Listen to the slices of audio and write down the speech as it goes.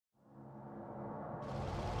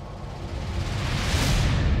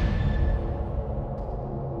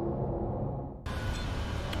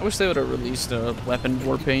I wish they would have released a weapon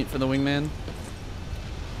war paint for the Wingman.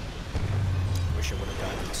 Wish I would have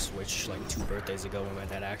gotten the Switch like 2 birthdays ago when my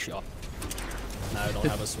dad actually off. Now I don't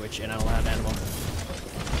have a Switch and I don't have Animal.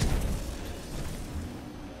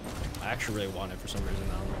 I actually really want it for some reason,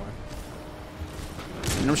 I don't know why.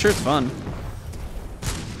 And I'm sure it's fun.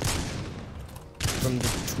 From the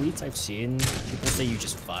tweets I've seen, people say you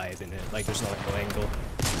just vibe in it, like there's no like, angle.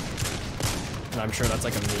 And I'm sure that's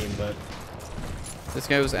like a meme, but... This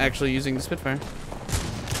guy was actually using the Spitfire. I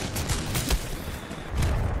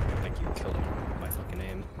think you killed my fucking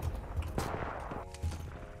aim.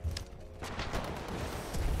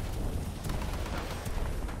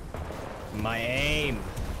 My aim!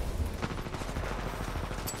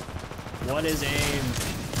 What is aim?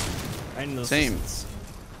 I know. Same.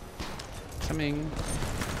 Coming.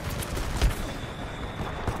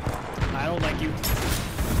 I don't like you.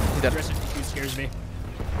 Aggressive attitude scares me.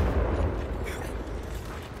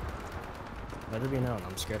 Let it be known,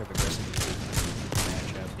 I'm scared of aggressive attitude. I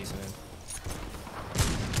actually have a decent aim.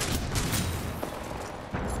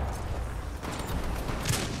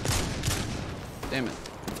 Damn it.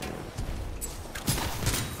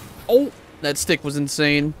 Oh! That stick was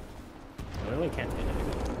insane. I really can't hit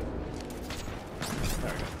anything.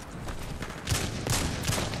 There we go.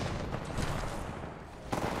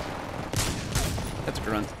 That's a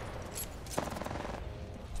good run.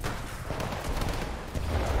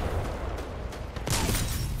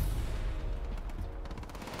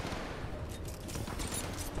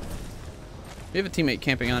 We have a teammate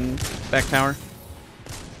camping on back tower.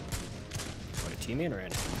 What, a teammate or an?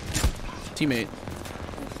 Teammate.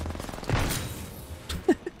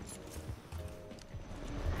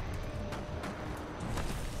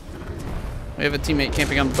 We have a teammate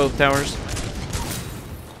camping on both towers.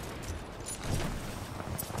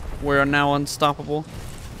 We're now unstoppable.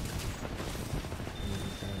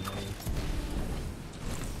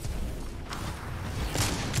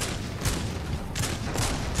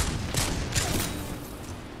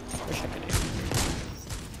 Wish I could aim.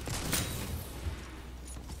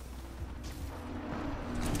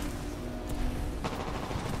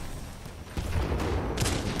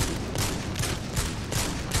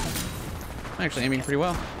 I'm actually aiming pretty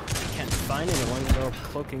well. Can't find anyone, they're all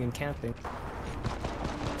cloaking and camping.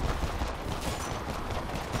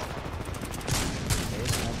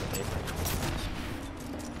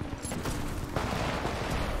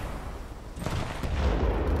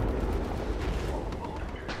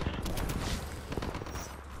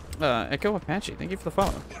 Echo Apache, thank you for the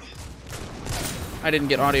follow. I didn't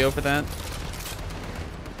get audio for that.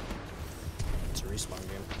 It's a respawn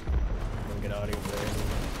game. Don't get audio for it.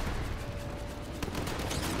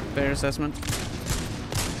 Fair assessment.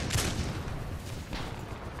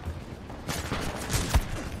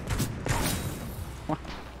 What?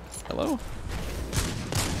 Hello?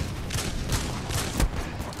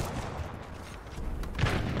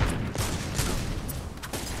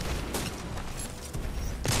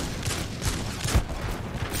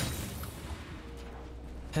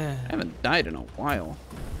 I haven't died in a while.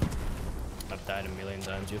 I've died a million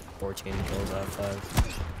times. You have 14 kills out of 5.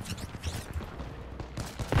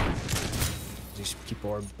 These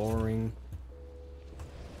people are boring.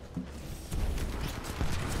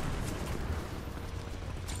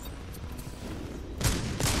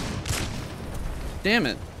 Damn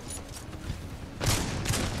it.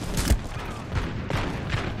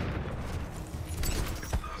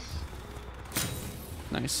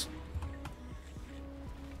 Nice.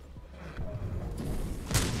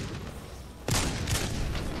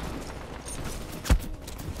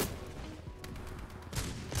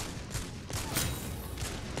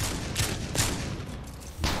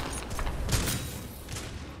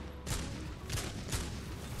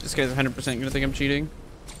 This guy's 100% gonna think I'm cheating.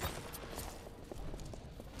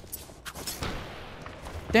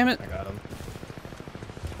 Damn it! I got him.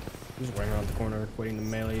 He's running around the corner, waiting to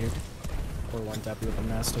melee you. Or one tap you with a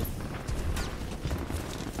mastiff.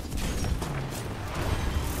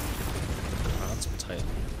 Oh, that's tight.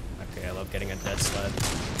 Okay, I love getting a dead sled.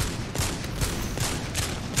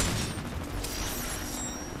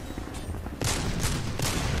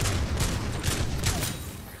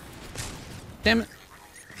 Damn it!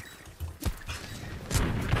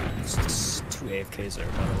 It's 2 AFKs there,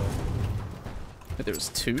 by the way. But there was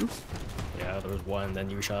 2? Yeah, there was one, then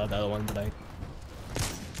you shot the other one, but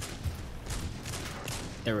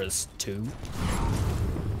there was 2. 2.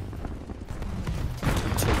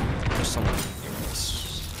 There's someone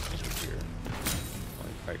here.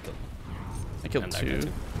 Alright, kill. I killed And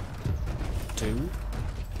 2. 2?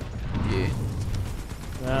 Yeah.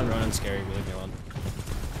 Nah, I'm running scary, leave me alone.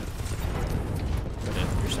 But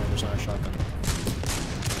if you're saying there's not a shotgun.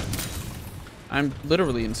 I'm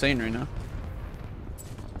literally insane right now.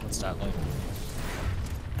 What's that like?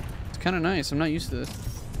 It's kind of nice. I'm not used to this.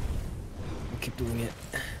 We'll keep doing it.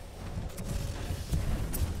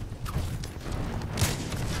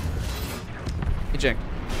 Eject.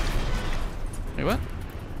 Wait, what?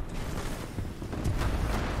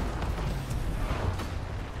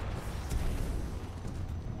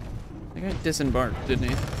 I got disembarked, didn't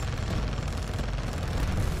he?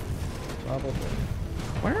 Probably.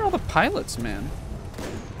 Where are all the pilots, man?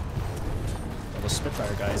 Well, the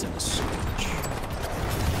Spitfire guy's in the sewage.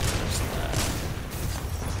 There's that.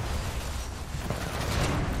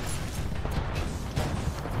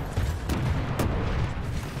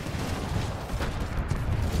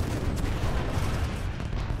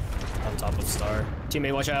 On top of Star.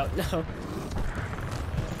 Teammate, watch out! No.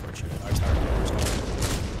 Unfortunate. Our tower power's gone.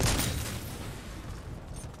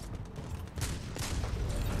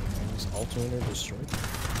 Alternator destroyed.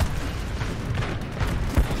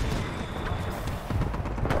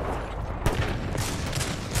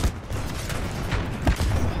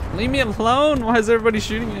 Leave me alone! Why is everybody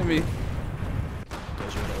shooting at me?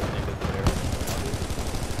 Because you're the only good player.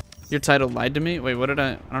 Your title lied to me? Wait, what did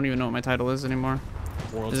I don't even know what my title is anymore.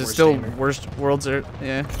 World's Is it worst still gamer. worst worlds are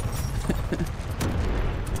yeah.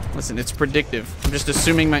 Listen, it's predictive. I'm just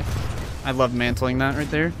assuming my I love mantling that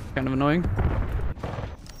right there. Kind of annoying.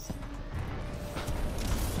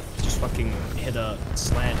 Just fucking hit a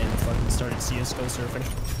slant and fucking started CSGO surfing.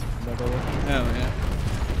 Oh yeah.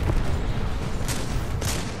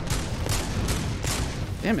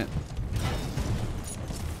 Damn it.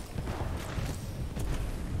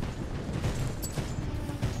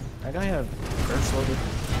 That guy have burst loaded.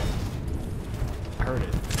 I heard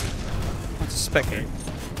it. That's a spectre.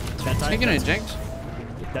 That time, Taking an eject?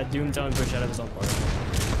 that Doom Town push out of his own part.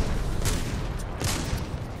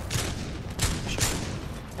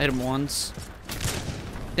 I hit him once.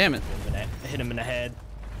 Damn it. Hit him in the head.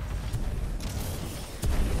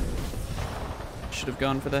 Should have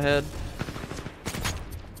gone for the head.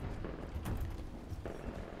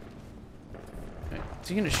 Wait, is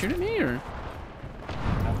he gonna shoot at me or?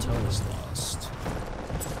 That toe is lost.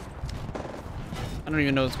 I don't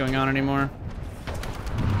even know what's going on anymore.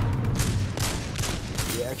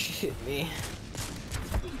 He actually hit me.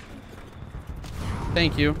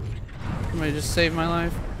 Thank you. Somebody just saved my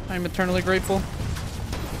life. I'm eternally grateful.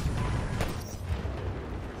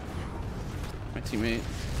 My teammate.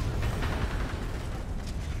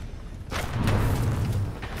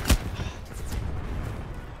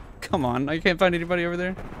 Come on, I can't find anybody over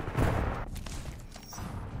there.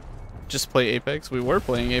 Just play Apex. We were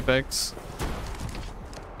playing Apex.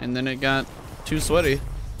 And then it got too sweaty.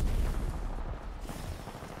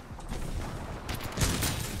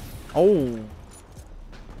 Oh.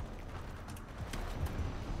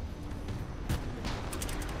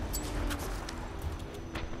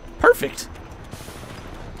 Perfect.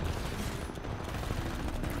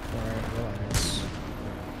 Alright, relax.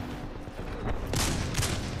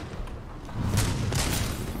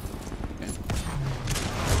 Okay.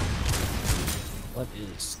 What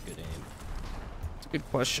is good aim? It's a good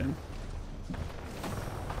question.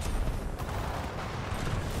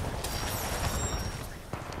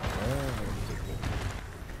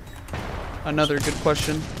 Another good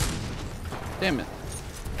question. Damn it.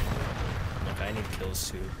 Look, I need kills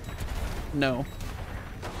too. No. Well,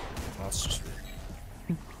 that's just weird.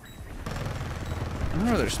 I don't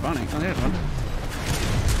know where they're spawning. Oh, there's one.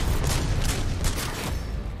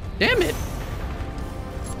 Damn it!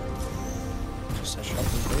 Just set up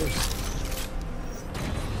the doors.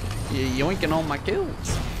 You're yoinking all my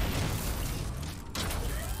kills.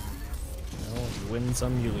 You know, you win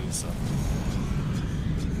some, you lose some.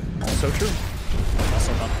 Also true.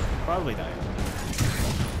 Also about to probably die.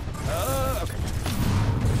 Okay.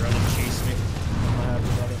 Run and chase me. I'm not happy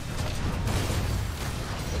about it.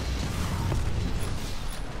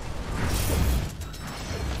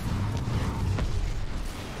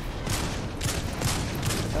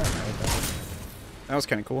 That was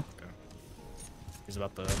kind of cool. Okay. He's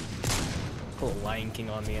about to pull a Lion King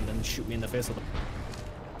on me and then shoot me in the face with a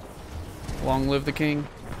Long live the king.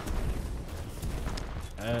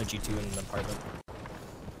 G2 in the apartment.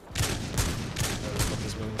 Where the fuck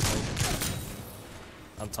is moving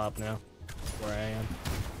forward? On top now, where I am.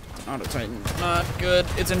 Auto Titan. Not good.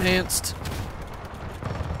 It's enhanced.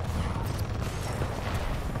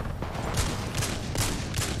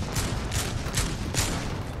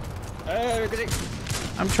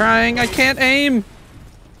 I'm trying. I can't aim.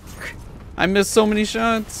 I missed so many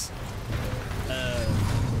shots.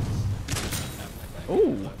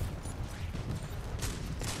 Oh.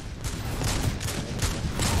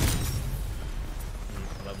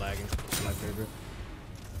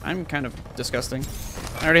 I'm kind of disgusting.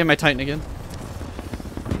 I already have my Titan again.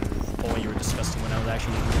 Oh, you were disgusting when I was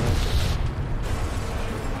actually using it.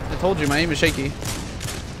 I told you my aim is shaky.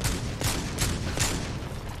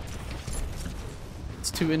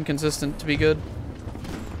 It's too inconsistent to be good.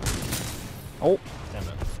 Oh. Damn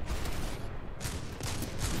it.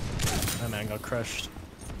 My man got crushed.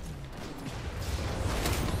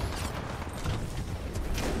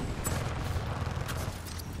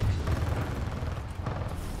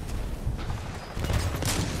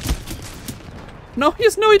 No, he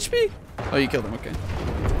has no HP. Oh, you killed him. Okay.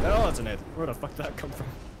 Oh, that's an it. Where the fuck did that come from?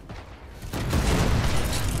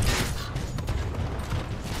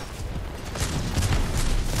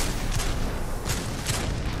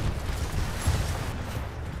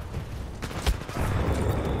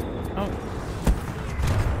 Oh.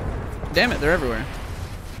 Damn it, they're everywhere.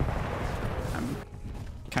 I'm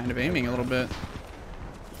kind of aiming a little bit.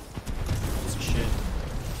 Piece of shit.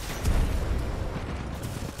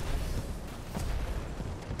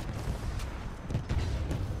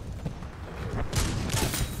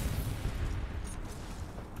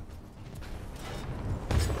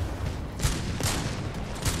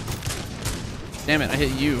 Damn it, I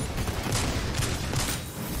hit you.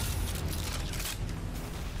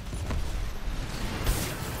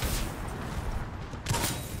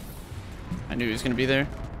 I knew he was gonna be there.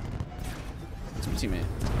 It's my teammate.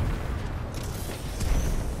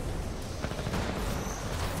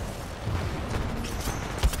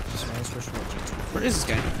 Where is this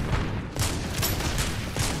guy?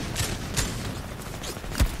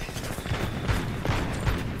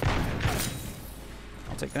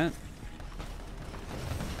 I'll take that.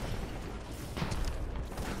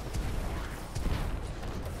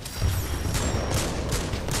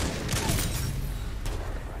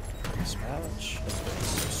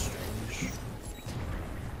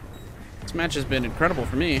 This match has been incredible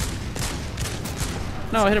for me.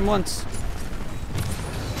 No, I hit him once.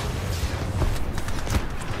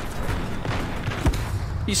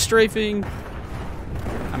 He's strafing.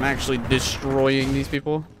 I'm actually destroying these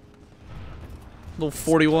people. Little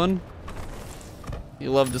 41.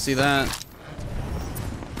 You love to see that.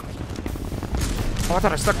 Oh, I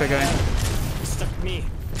thought I stuck that guy. You stuck me.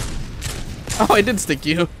 Oh, I did stick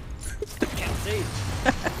you. I can't see.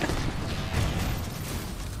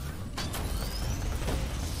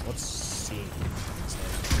 What's seeing? It's like,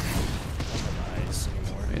 I don't have eyes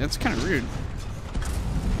anymore. Hey, that's kind of rude.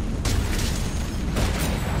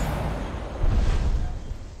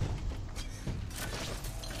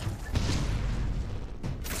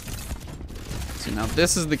 See, now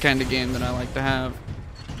this is the kind of game that I like to have.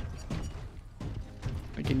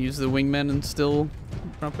 I can use the wingmen and still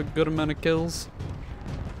drop a good amount of kills.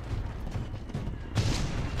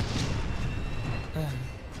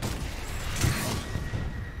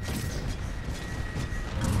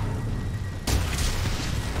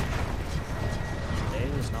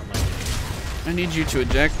 I need you to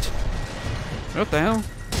eject. What the hell?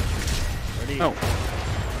 Oh.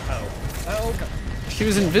 Oh. Oh, okay. She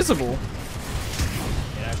was invisible.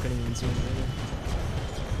 Yeah, I couldn't even see him later.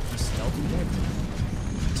 He stealthy dead.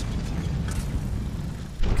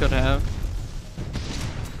 Could have.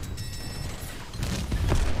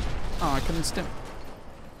 Oh, I couldn't stim.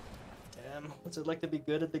 Damn, what's it like to be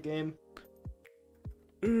good at the game?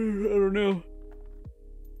 I don't know.